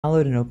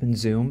Download and open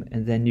Zoom,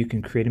 and then you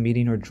can create a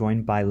meeting or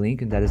join by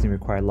link, and that doesn't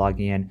require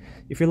logging in.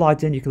 If you're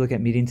logged in, you can look at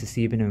meetings to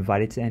see if you've been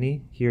invited to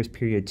any. Here's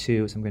period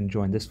 2, so I'm going to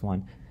join this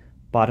one.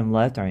 Bottom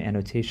left are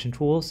annotation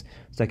tools,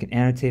 so I can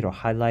annotate or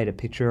highlight a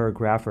picture or a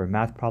graph or a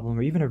math problem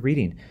or even a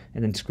reading,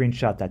 and then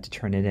screenshot that to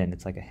turn it in.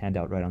 It's like a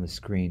handout right on the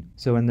screen.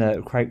 So in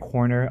the right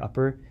corner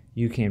upper,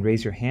 you can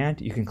raise your hand,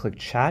 you can click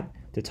chat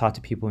to talk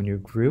to people in your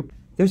group.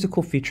 There's a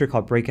cool feature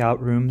called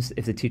breakout rooms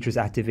if the teacher's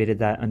activated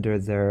that under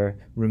their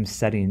room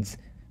settings,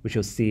 which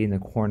you'll see in the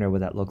corner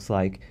what that looks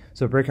like.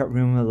 So a breakout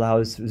room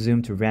allows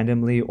Zoom to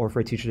randomly or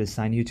for a teacher to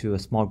assign you to a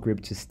small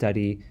group to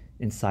study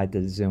inside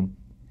the Zoom.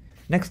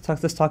 Next,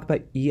 let's talk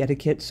about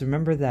e-etiquette. So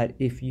remember that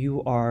if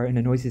you are in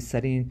a noisy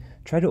setting,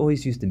 try to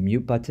always use the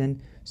mute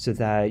button so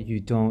that you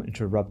don't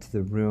interrupt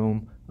the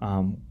room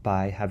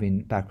by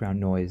having background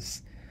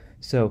noise.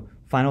 So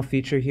final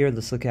feature here,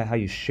 let's look at how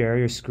you share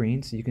your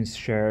screen. So you can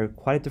share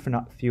quite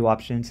a few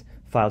options,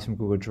 files from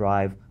Google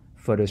Drive,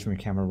 photos from your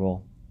camera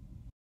roll.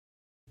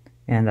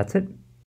 And that's it.